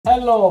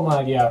Hello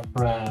my dear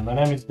friend, my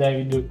name is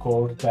David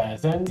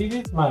Cortez and this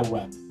is my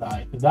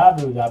website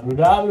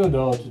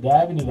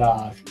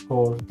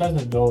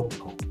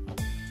www.david-cortez.com.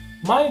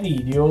 My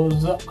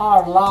videos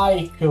are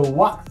like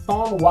wax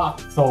on,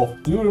 wax off.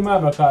 Do you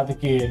remember Karate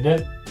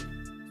Kid?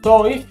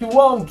 So if you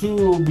want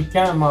to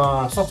become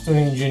a software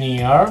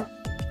engineer,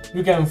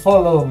 you can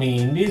follow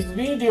me. In this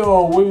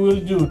video we will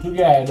do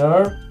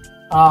together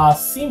a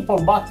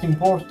simple but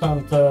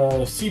important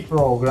C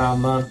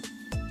program.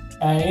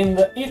 And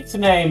its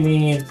name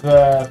is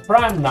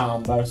prime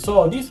number.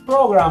 So this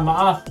program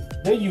asks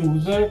the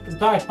user to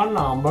type a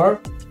number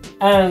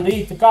and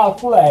it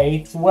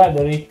calculates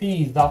whether it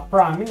is a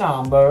prime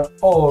number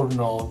or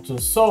not.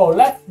 So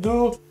let's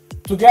do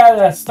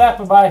together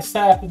step by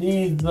step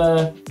this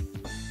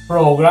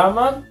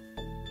program.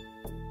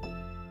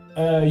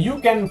 You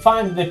can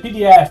find the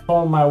PDF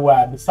on my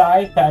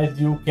website, as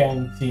you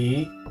can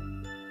see.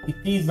 It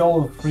is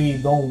all free,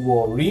 don't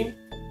worry.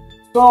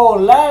 So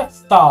let's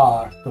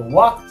start.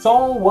 Wax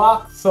on,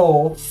 wax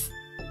off.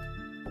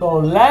 So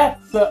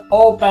let's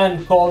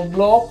open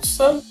CodeBlocks.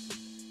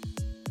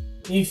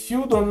 If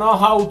you don't know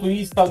how to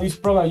install this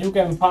program, you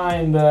can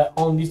find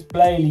on this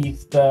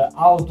playlist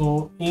how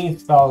to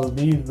install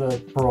this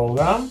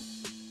program.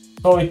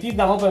 So it is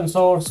an open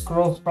source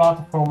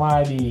cross-platform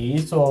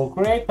IDE. So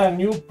create a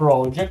new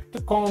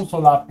project,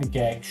 console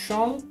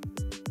application.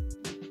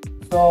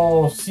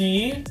 So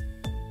C.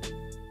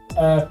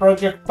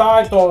 Project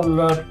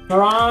title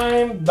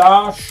prime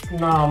dash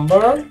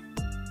number.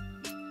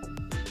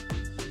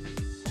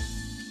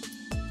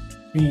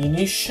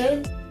 Finish.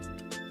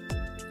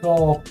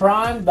 So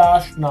prime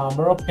dash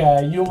number.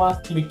 Okay, you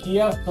must click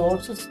here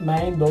sources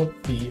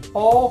main.c.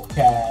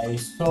 Okay,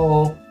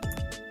 so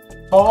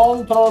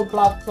control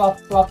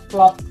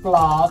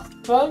plus.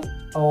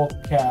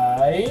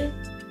 Okay.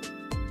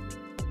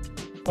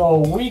 So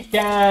we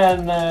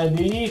can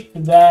delete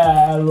the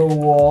hello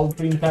world,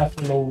 printf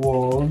hello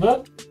world.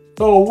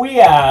 So we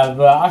have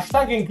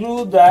hashtag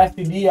include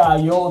stdio.h,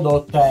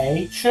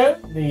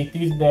 it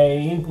is the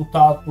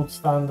input-output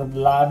standard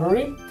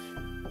library.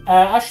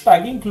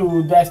 Hashtag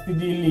include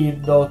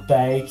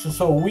stdlib.h,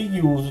 so we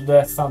use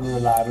the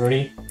standard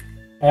library.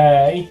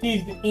 It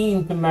is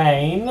int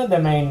main, the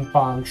main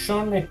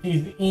function. It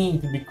is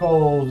int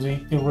because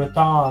it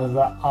returns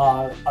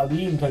an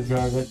integer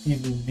that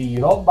is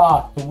 0,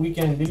 but we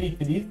can delete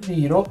this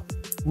 0.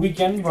 We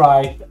can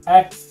write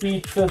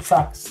exit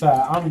success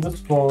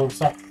underscore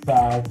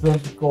success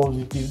because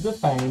it is the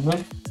same.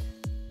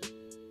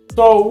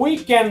 So we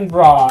can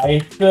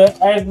write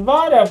as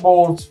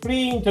variables,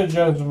 three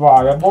integers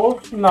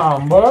variables,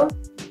 number,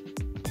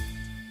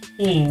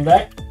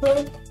 index,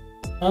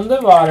 and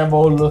the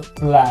variable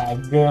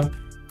flag.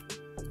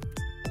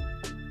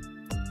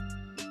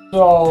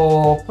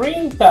 So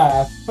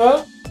printf,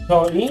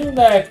 so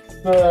index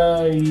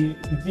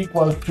is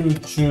equal to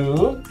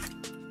 2.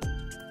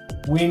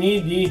 We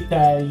need it,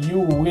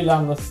 you will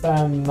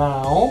understand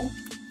now.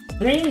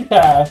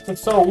 Printf,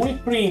 so we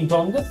print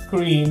on the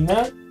screen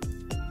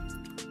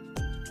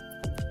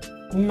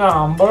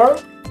number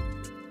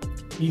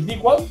is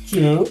equal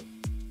to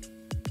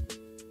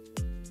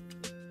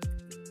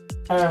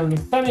and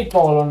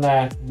semicolon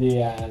at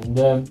the end.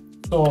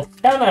 So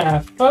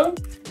scanf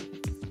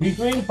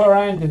between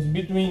parentheses,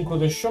 between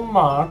quotation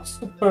marks,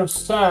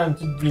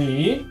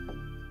 %d,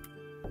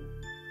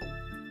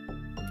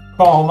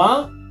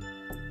 comma,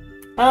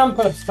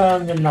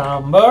 ampersand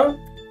number,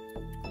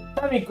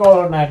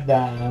 semicolon at the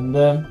end.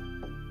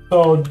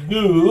 So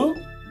do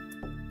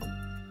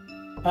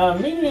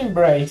between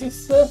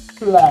braces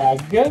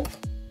flag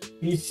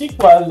is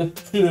equal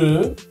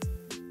to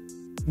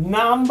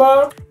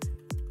number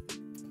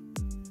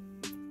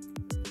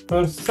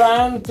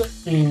percent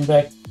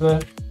index.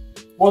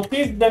 What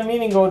is the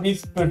meaning of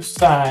this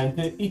percent?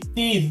 It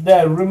is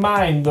the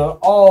remainder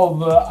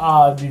of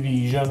a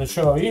division.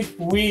 So if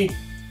we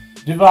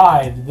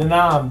divide the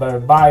number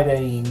by the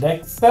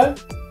index, the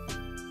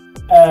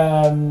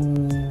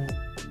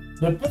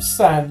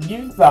percent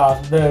gives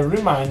us the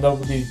remainder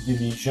of this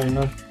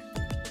division.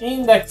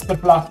 Index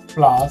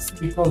plus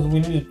because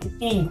we need to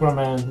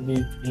increment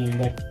this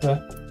index.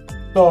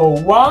 So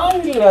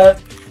while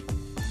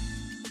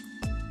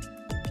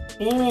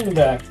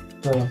index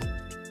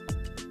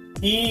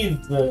is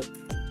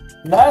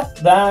less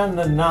than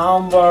the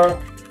number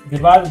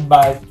divided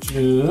by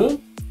 2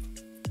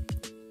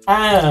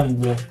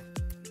 and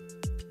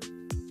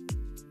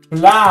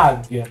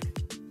flag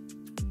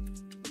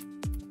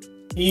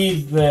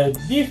is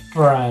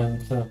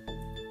different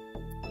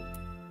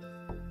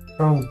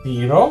from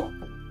 0,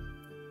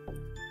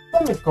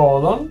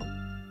 semicolon,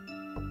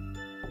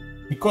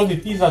 because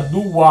it is a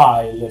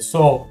do-while.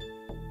 So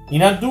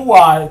in a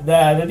do-while,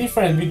 the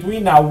difference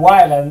between a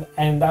while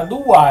and a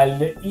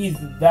do-while is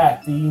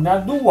that in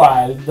a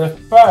do-while the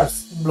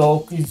first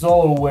block is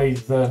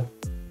always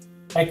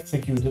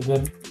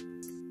executed.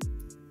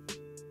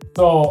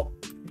 So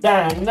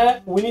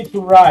then we need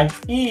to write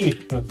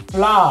if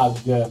flag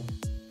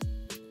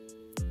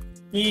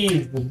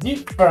is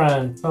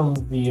different from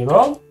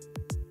 0,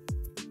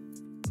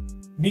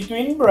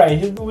 between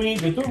braces we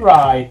need to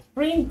write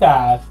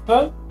printf,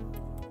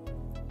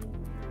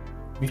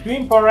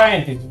 between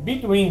parentheses,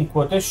 between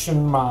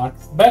quotation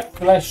marks,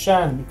 backslash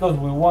n because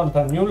we want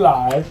a new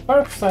line,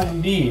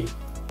 %d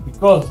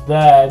because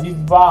this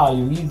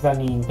value is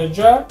an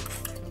integer,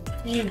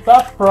 is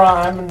a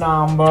prime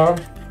number,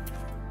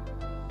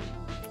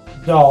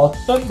 dot,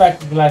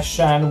 backslash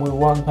n, we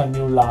want a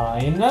new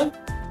line,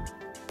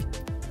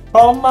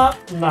 comma,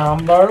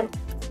 number,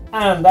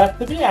 and at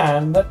the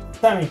end,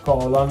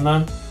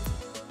 semicolon,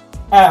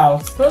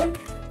 else,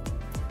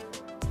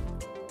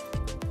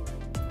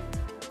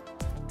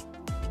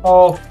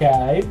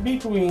 okay,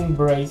 between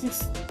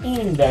braces,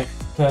 index,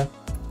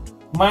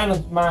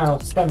 minus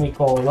minus,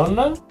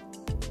 semicolon,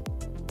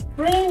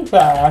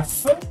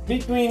 printf,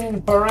 between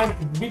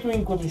parentheses,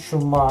 between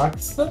quotation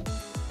marks,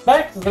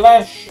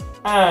 backslash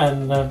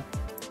n,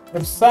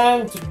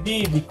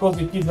 %d because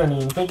it is an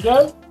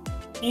integer,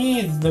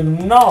 is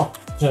not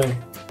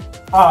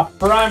a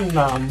prime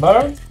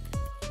number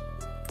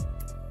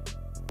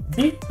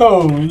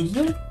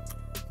because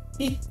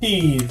it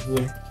is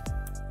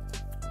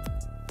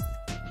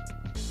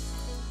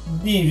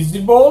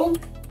divisible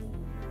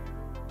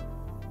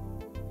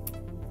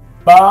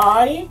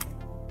by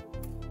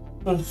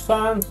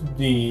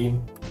 %d,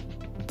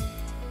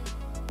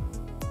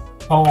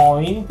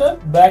 point,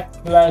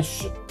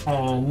 backslash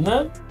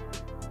n,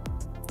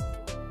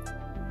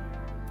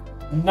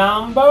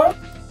 number,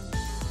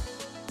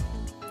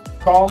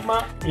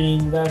 comma,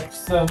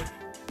 index,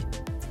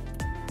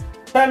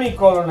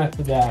 semicolon at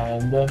the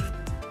end.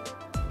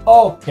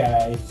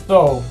 Okay,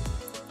 so,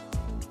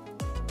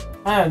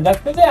 and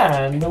at the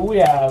end we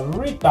have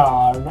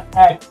return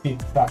exit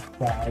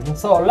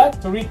success. So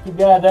let's read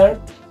together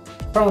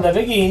from the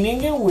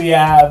beginning. We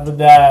have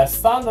the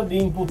standard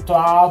input to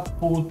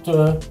output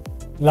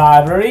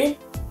library,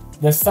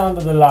 the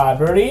standard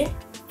library,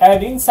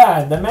 and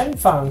inside the main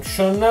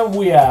function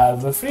we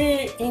have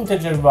three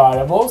integer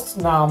variables,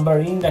 number,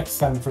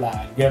 index, and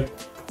flag.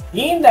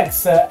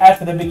 Index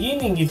at the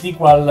beginning is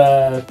equal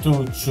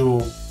to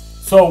 2.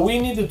 So we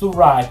need to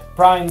write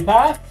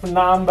printf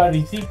number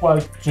is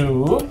equal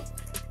to,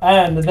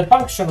 and the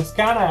function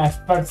scanf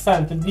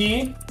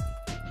 %d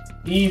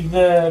is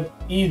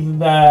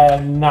the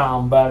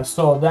number.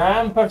 So the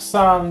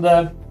ampersand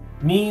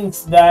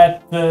means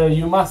that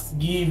you must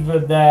give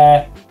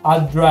the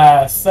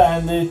address,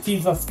 and it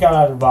is a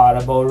scalar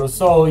variable.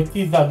 So it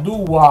is a do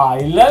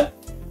while.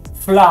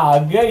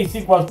 Flag is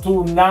equal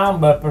to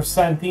number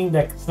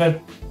 %index.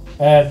 The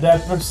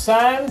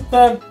percent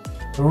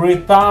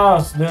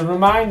returns the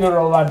remainder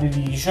of a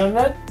division,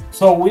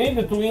 so we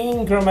need to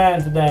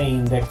increment the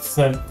index.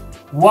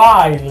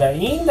 While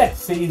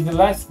index is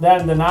less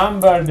than the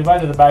number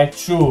divided by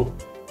 2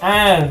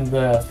 and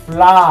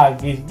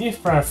flag is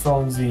different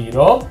from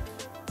 0,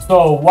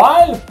 so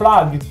while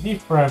flag is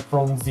different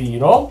from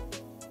 0,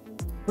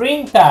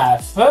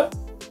 printf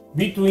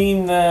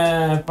between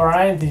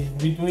parentheses,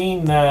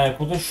 between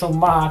quotation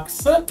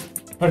marks,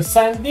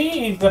 %d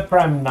is a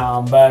prime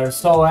number.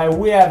 So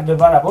we have the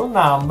variable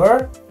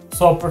number,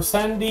 so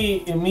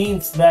 %d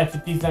means that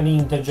it is an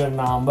integer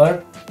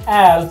number,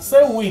 else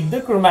we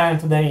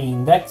decrement the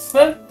index.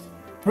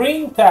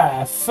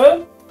 Printf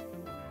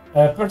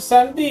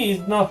 %d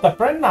is not a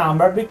prime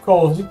number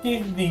because it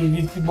is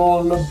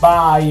divisible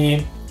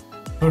by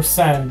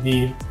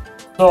 %d.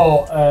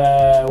 So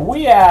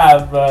we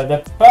have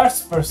the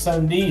first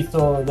 %d,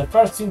 so the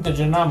first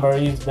integer number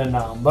is the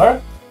number,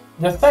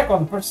 the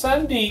second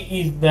 %d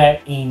is the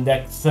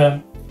index,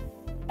 and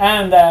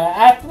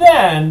at the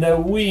end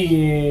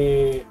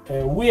we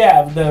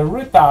have the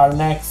return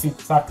exit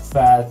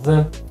success.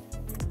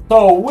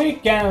 So we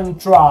can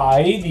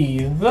try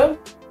this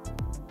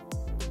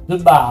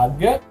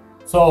debug.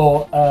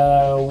 So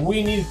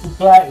we need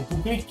to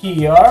click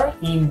here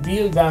in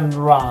build and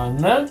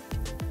run.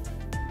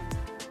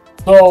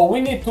 So we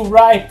need to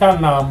write a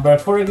number,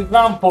 for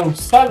example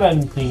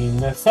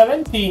 17.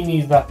 17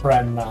 is a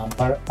prime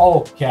number.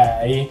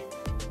 Okay,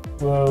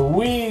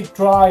 we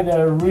try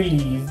the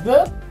release.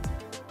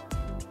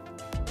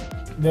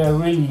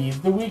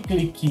 We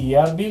click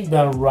here, build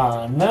and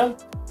run.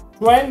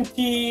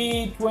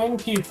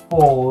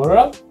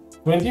 24.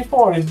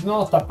 24 is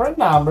not a prime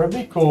number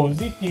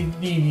because it is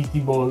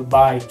divisible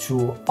by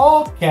 2.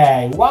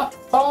 Okay, wax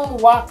on,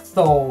 wax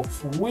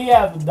off. We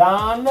have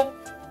done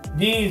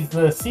this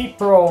C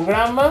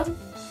program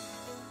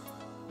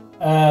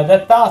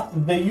that asks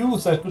the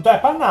user to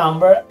type a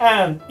number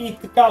and it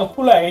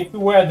calculates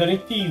whether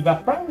it is a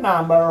prime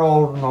number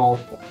or not.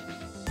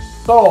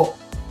 So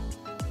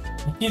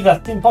it is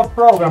a simple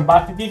program,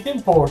 but it is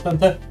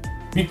important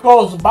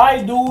because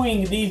by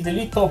doing these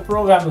little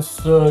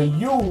programs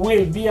you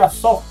will be a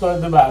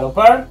software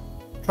developer,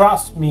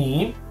 trust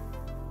me.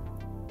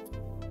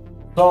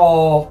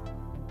 So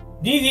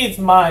this is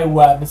my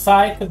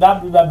website,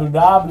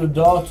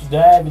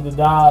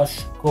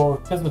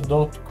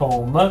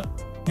 www.david-cortez.com.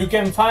 You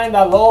can find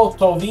a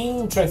lot of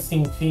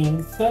interesting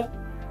things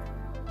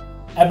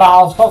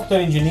about software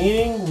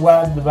engineering,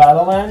 web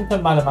development,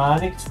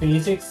 mathematics,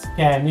 physics,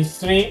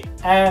 chemistry,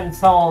 and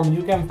so on.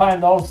 You can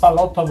find also a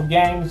lot of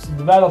games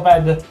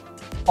developed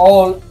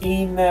all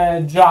in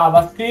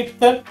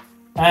JavaScript.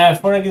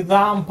 For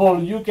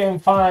example, you can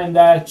find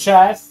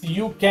chess.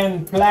 You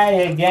can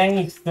play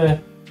against the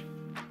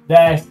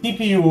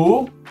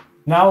CPU.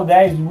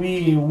 Nowadays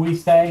we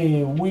say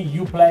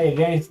you play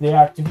against the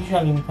artificial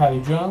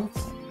intelligence,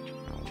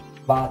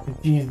 but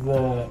it is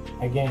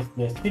against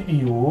the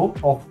CPU,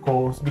 of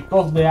course,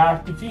 because the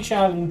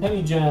artificial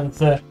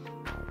intelligence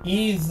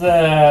is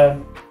a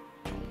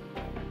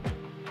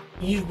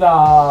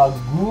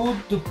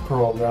good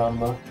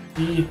program.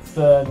 It's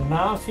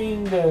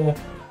nothing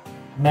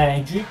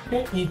magic.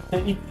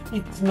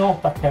 It's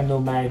not a kind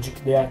of magic,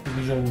 the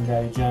artificial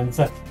intelligence.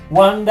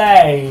 One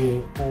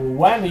day,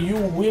 when you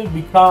will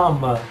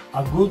become a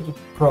good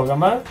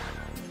programmer,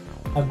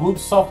 a good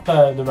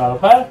software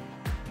developer,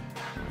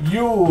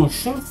 you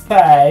should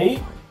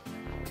say,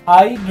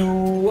 I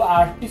do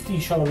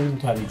artificial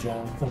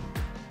intelligence.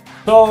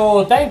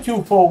 So thank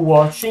you for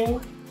watching.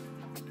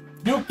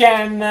 You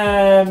can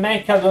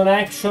make a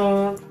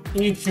donation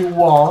if you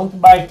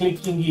want by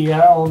clicking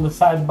here on the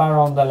sidebar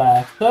on the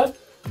left.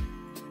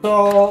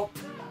 So,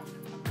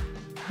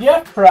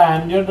 dear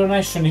friend, your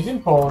donation is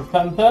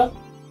important.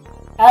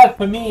 Help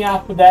me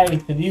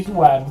update this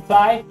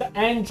website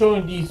and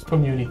join this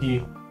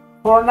community.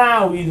 For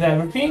now is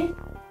everything.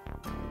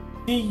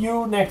 See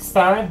you next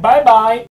time. Bye bye.